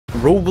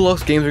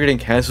Roblox games are getting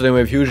cancelled and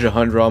we have huge The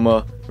Hunt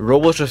drama.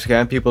 Roblox just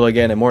scammed people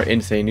again and more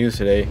insane news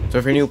today. So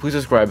if you're new, please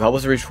subscribe. Help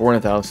us to reach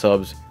 400,000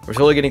 subs. We're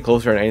slowly getting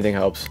closer and anything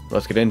helps.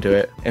 Let's get into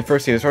it. And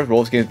firstly, as far as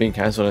Roblox games being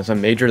cancelled and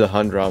some major The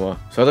Hunt drama.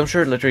 So as I'm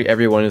sure literally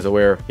everyone is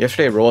aware,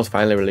 yesterday Roblox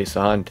finally released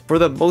The Hunt. For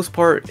the most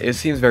part, it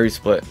seems very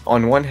split.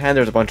 On one hand,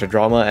 there's a bunch of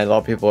drama and a lot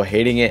of people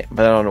hating it,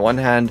 but then on one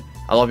hand,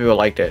 a lot of people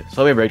liked it,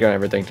 so let me break down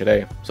everything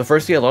today. So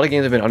firstly, a lot of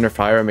games have been under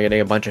fire and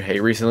getting a bunch of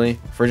hate recently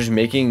for just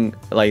making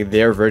like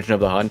their version of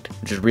The Hunt,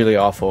 which is really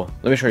awful.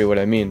 Let me show you what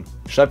I mean.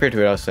 Just up here to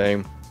what I was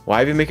saying.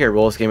 Why even make a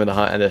Roblox game of The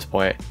Hunt at this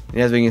point? And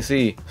as we can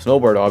see,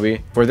 Snowboard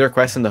Obby, for their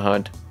quest in The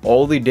Hunt,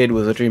 all they did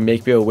was literally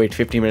make people wait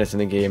 15 minutes in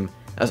the game.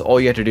 That's all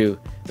you had to do.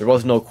 There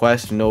was no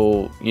quest,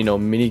 no,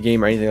 mini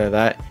game or anything like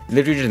that.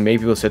 Literally just made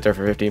people sit there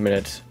for 15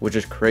 minutes, which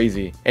is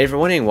crazy. And if you're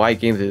wondering why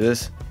games do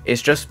this,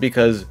 it's just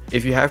because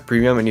if you have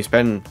premium and you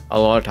spend a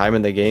lot of time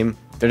in the game,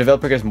 the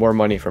developer gets more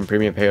money from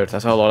premium payouts.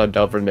 That's how a lot of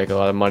developers make a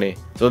lot of money.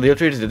 So they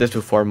literally just did this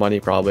to farm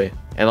money probably.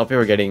 And a lot of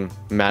people are getting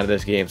mad at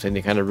this game, saying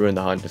they kind of ruined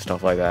The Hunt and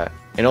stuff like that.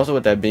 And also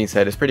with that being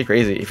said, it's pretty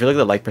crazy. If you look at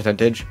the like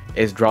percentage,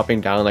 it's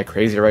dropping down like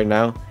crazy right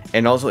now.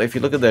 And also if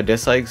you look at the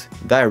dislikes,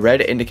 that red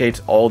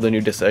indicates all the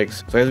new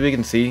dislikes. So as we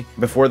can see,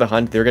 before The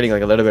Hunt, they were getting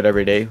like a little bit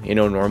every day,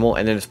 normal,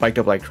 and then it spiked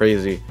up like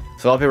crazy.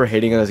 So a lot of people are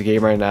hating on this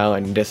game right now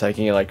and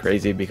disliking it like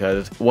crazy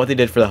because what they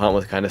did for The Hunt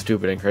was kind of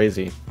stupid and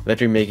crazy.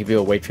 Literally making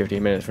people wait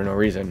 15 minutes for no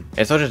reason. And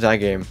it's not just that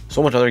game.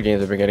 So much other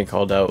games have been getting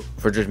called out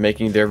for just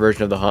making their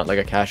version of The Hunt like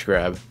a cash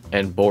grab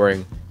and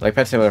boring. Like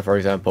Pet Simulator, for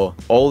example.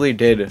 All they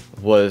did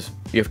was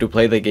you have to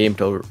play the game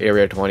till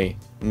Area 20.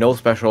 No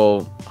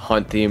special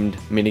hunt themed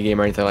minigame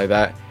or anything like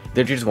that.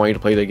 They just want you to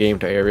play the game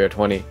to Area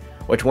 20.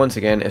 Which once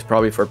again is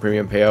probably for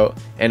premium payout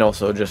and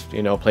also just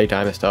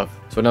playtime and stuff.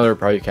 So another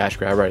probably cash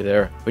grab right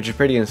there, which is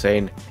pretty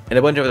insane. And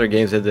a bunch of other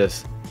games did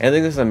this. And I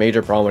think this is a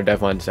major problem with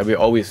dev hunts that we've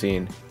always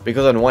seen.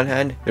 Because on one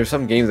hand, there's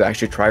some games that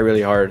actually try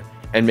really hard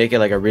and make it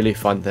like a really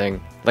fun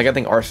thing. Like I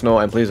think Arsenal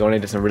and Please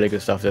Donate did some really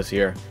good stuff this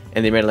year.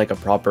 And they made it like a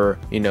proper,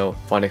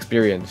 fun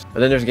experience. But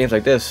then there's games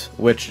like this,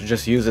 which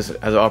just use this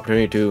as an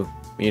opportunity to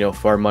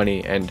farm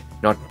money and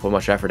not put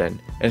much effort in.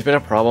 And it's been a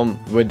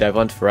problem with dev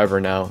hunts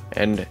forever now,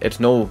 and it's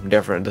no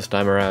different this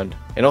time around.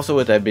 And also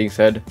with that being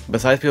said,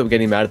 besides people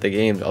getting mad at the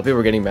games, a lot of people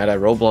were getting mad at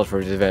Roblox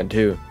for this event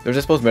too. There's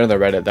this post made on the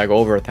Reddit that got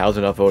over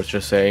 1,000 upvotes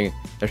just saying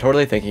they're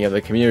totally thinking of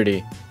the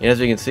community. And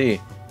as we can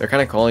see, they're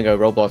kind of calling out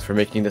Roblox for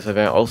making this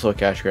event also a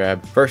cash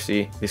grab.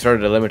 Firstly, they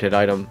started a limited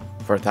item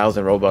for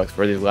 1,000 Robux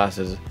for these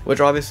glasses, which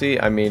obviously,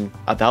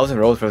 1,000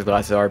 Robux for these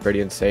glasses are pretty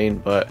insane,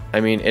 but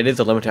it is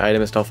a limited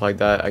item and stuff like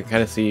that. I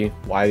kind of see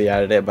why they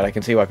added it, but I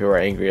can see why people are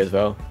angry as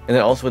well. And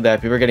then also with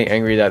that, people are getting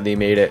angry that they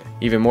made it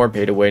even more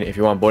pay to win. If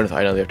you want bonus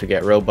items, you have to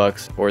get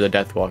Robux or the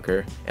Death Walker.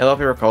 And a lot of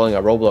people are calling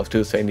out Roblox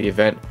too, saying the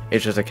event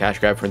is just a cash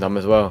grab for them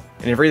as well.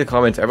 And if you read the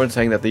comments, everyone's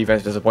saying that the event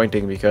is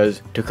disappointing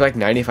because to collect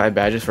 95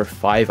 badges for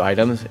 5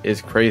 items is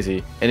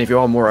crazy. And if you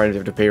want more items, you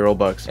have to pay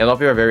Robux. And a lot of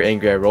people are very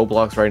angry at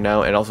Roblox right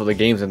now and also the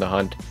games in The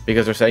Hunt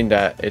because they're saying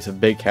that it's a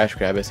big cash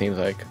grab, it seems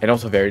like, and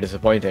also very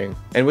disappointing.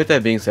 And with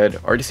that being said,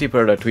 RDC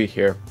put out a tweet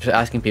here just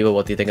asking people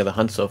what they think of The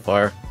Hunt so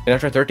far. And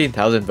after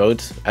 13,000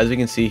 votes, as we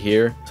can see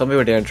here, some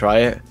people didn't try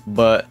it,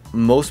 but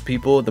most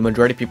people, the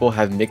majority of people,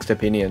 have mixed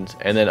opinions,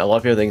 and then a lot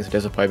of people think it's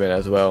disappointment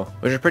as well,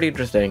 which is pretty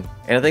interesting.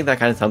 And I think that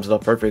kind of sums it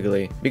up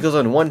perfectly, because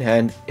on one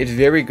hand, it's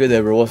very good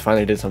that Roblox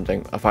finally did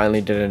something,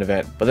 finally did an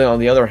event, but then on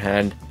the other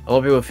hand, a lot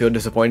of people feel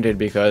disappointed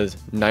because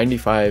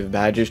 95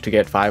 badges to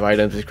get 5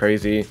 items is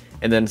crazy,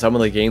 and then some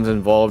of the games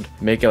involved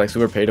make it like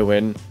super pay to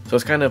win, so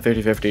it's kind of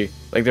 50-50.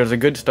 Like there's a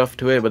good stuff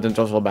to it, but then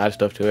there's also bad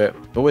stuff to it.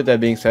 But with that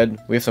being said,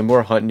 we have some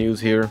more Hunt news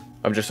here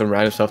of just some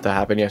random stuff that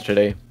happened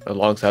yesterday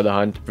alongside The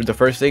Hunt. The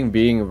first thing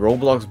being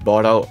Roblox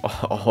bought out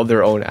all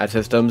their own ad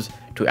systems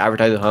to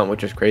advertise The Hunt,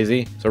 which is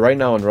crazy. So right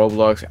now on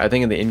Roblox, I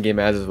think in the in-game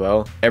ads as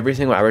well, every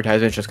single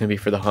advertisement is just going to be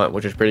for The Hunt,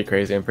 which is pretty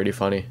crazy and pretty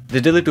funny.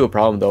 This did lead to a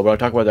problem though, but I'll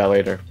talk about that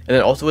later. And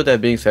then also with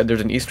that being said,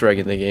 there's an Easter egg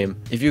in the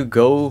game. If you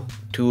go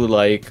to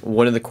like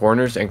one of the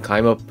corners and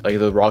climb up like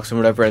the rocks and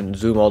whatever and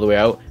zoom all the way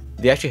out,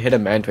 they actually hit a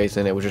man face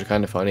in it, which is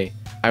kind of funny.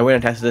 I went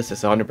and tested this,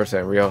 it's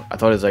 100% real. I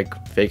thought it was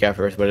like fake at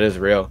first, but it is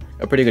real.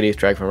 A pretty good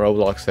Easter egg from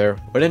Roblox there.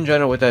 But in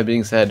general, with that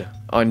being said,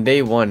 on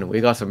day one,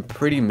 we got some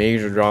pretty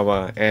major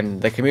drama,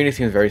 and the community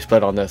seems very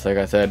split on this, like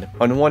I said.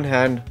 On one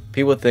hand,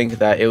 people think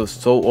that it was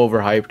so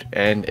overhyped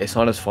and it's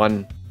not as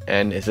fun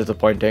and it's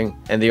disappointing,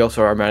 and they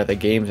also are mad at the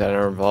games that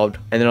are involved.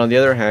 And then on the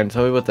other hand,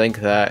 some people think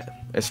that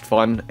it's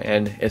fun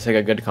and it's like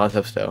a good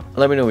concept still.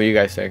 Let me know what you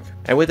guys think.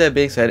 And with that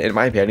being said, in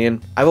my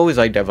opinion, I've always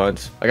liked dev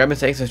hunts. Like I've been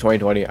saying since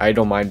 2020, I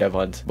don't mind dev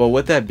hunts. But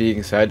with that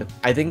being said,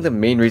 I think the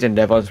main reason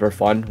dev hunts were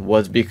fun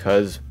was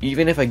because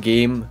even if a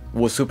game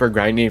was super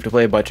grindy, you have to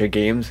play a bunch of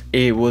games,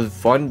 it was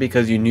fun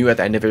because you knew at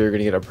the end of it you're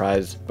gonna get a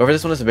prize. But for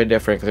this one, it's a bit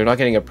different because you're not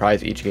getting a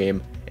prize each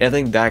game. And I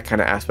think that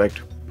kind of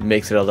aspect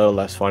makes it a little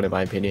less fun in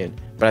my opinion.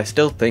 But I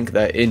still think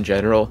that in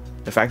general,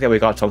 the fact that we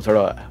got some sort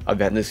of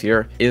event this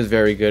year is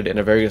very good and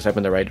a very good step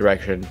in the right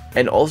direction.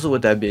 And also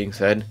with that being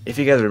said, if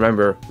you guys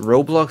remember,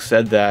 Roblox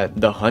said that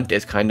The Hunt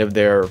is kind of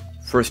their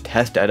first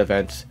test at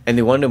events, and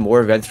they wanted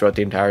more events throughout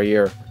the entire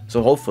year.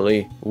 So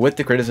hopefully, with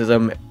the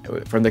criticism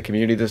from the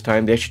community this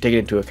time, they should take it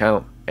into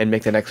account and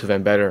make the next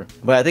event better.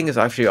 But I think it's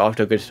actually off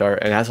to a good start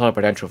and has a lot of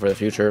potential for the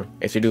future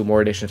if they do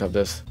more editions of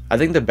this. I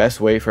think the best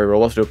way for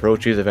Roblox to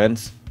approach these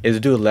events is to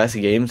do less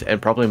games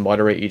and properly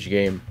moderate each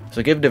game.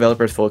 So give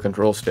developers full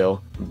control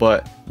still,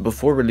 but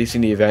before releasing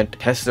the event,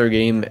 test their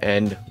game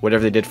and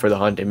whatever they did for the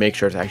hunt and make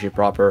sure it's actually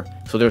proper.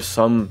 So there's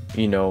some,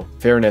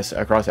 fairness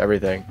across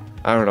everything.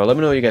 I don't know, let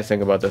me know what you guys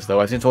think about this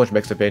though. I've seen so much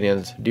mixed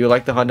opinions. Do you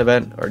like the hunt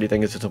event, or do you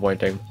think it's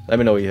disappointing? Let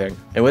me know what you think.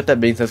 And with that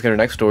being said, let's get our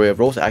next story of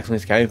Roblox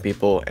accidentally scamming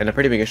people, and a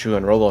pretty big issue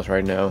on Roblox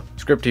right now.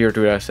 Script here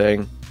tweet us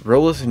saying,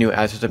 Roblox's new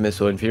ad system is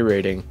so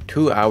infuriating.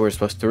 2 hours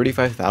plus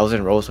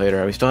 35,000 rolls later,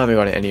 and we still haven't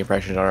gotten any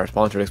impressions on our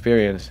sponsored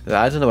experience. The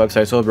ads on the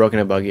website are so broken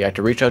and buggy, I had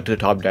to reach out to the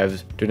top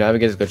devs to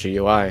navigate this glitchy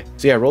UI.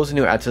 So yeah, Roblox's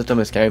new ad system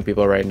is scamming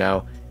people right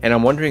now, and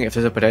I'm wondering if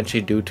this is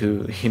potentially due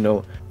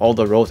to, all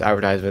the Roblox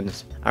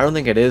advertisements. I don't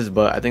think it is,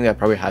 but I think that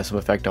probably has some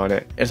effect on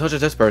it. And such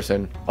as this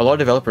person, a lot of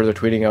developers are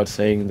tweeting out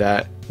saying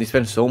that they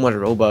spend so much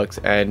Robux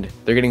and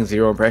they're getting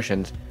 0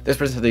 impressions. This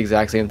person said the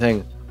exact same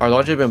thing. Our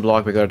launch has been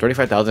blocked because our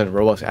 35,000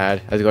 Robux ad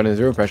has gotten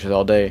 0 impressions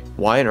all day.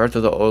 Why on earth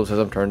is the auto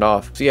system turned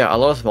off? So yeah, a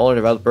lot of smaller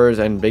developers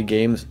and big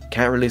games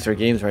can't release their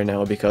games right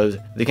now because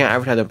they can't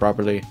advertise them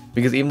properly.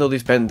 Because even though they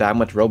spend that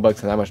much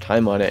Robux and that much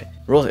time on it,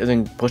 Roblox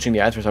isn't pushing the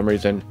ads for some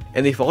reason.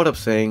 And they followed up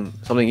saying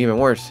something even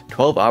worse.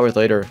 12 hours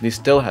later, they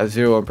still have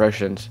 0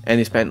 impressions and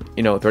they spent,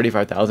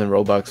 35,000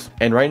 Robux.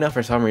 And right now,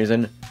 for some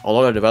reason, a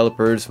lot of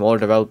developers, smaller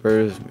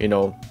developers,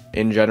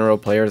 in general,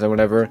 players and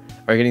whatever,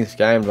 are getting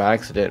scammed by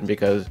accident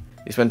because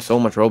they spend so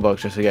much Robux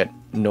just to get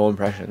no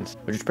impressions,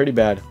 which is pretty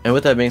bad. And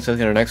with that being said, let's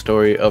get our next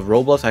story of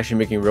Roblox actually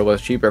making Robux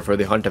cheaper for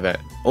the hunt event.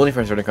 Only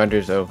for certain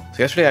countries though. So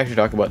yesterday I actually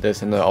talked about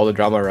this and all the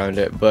drama around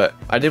it, but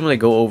I didn't really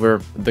go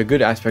over the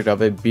good aspect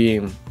of it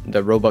being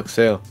the Robux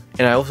sale.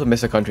 And I also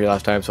missed a country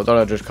last time, so I thought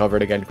I'd just cover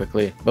it again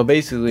quickly. But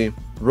basically,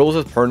 Roblox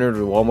has partnered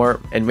with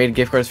Walmart and made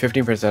gift cards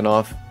 15%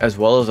 off, as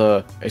well as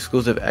a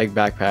exclusive egg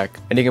backpack.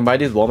 And you can buy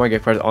these Walmart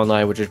gift cards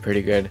online, which is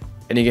pretty good.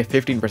 And you get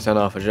 15%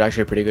 off, which is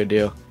actually a pretty good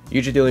deal.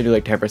 Usually they only do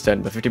like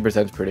 10%, but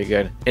 50% is pretty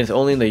good. And it's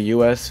only in the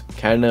US,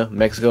 Canada,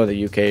 Mexico, and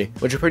the UK,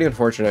 which is pretty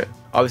unfortunate.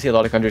 Obviously a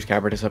lot of countries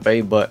can't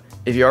participate, but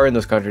if you are in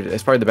those countries,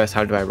 it's probably the best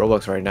time to buy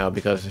Robux right now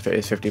because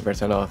it's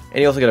 15% off.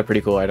 And you also get a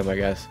pretty cool item, I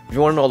guess. If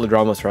you want to know all the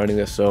drama surrounding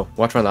this, so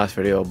watch my last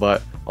video.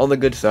 But on the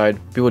good side,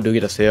 people do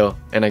get a sale,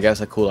 and I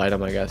guess a cool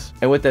item, I guess.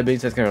 And with that being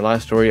said, it's kind of our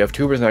last story of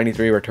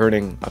Tubers93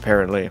 returning,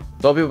 apparently.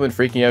 So all people have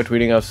been freaking out,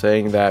 tweeting out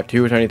saying that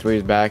Tubers93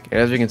 is back, and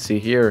as we can see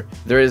here,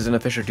 there is an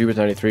official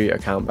Tubers93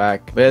 account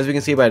back. But as we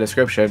can see by the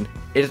description,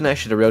 it isn't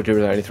actually the real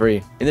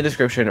Tubers93. In the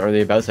description or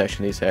the about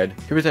section, he said,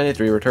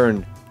 Tubers93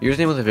 returned.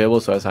 Username was available,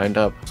 so I signed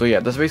up. So yeah,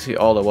 that's basically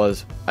all it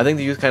was. I think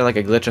they used kind of like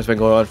a glitch that's been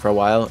going on for a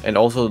while, and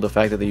also the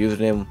fact that the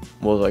username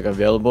was like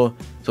available,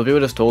 so people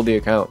just stole the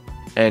account.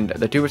 And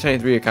the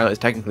Tubers93 account is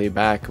technically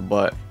back,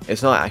 but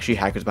it's not actually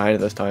hackers behind it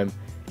this time.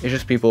 It's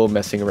just people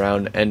messing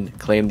around and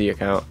claim the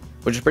account,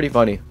 which is pretty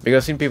funny because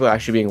I've seen people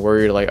actually being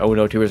worried like, oh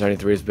no,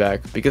 Tubers93 is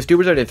back, because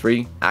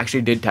Tubers93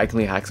 actually did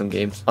technically hack some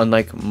games,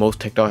 unlike most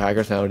TikTok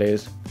hackers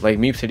nowadays. Like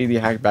Meep City they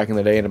hacked back in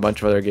the day and a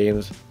bunch of other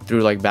games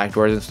through like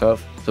backdoors and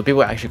stuff. So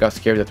people actually got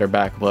scared that they're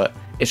back, but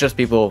it's just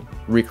people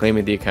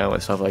reclaiming the account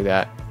and stuff like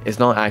that. It's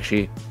not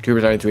actually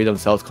Tubers93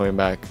 themselves coming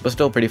back, but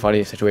still pretty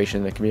funny situation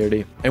in the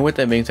community. And with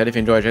that being said, if you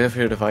enjoyed, check out the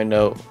video to find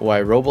out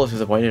why Roblox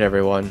disappointed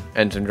everyone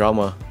and some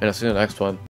drama, and I'll see you in the next one.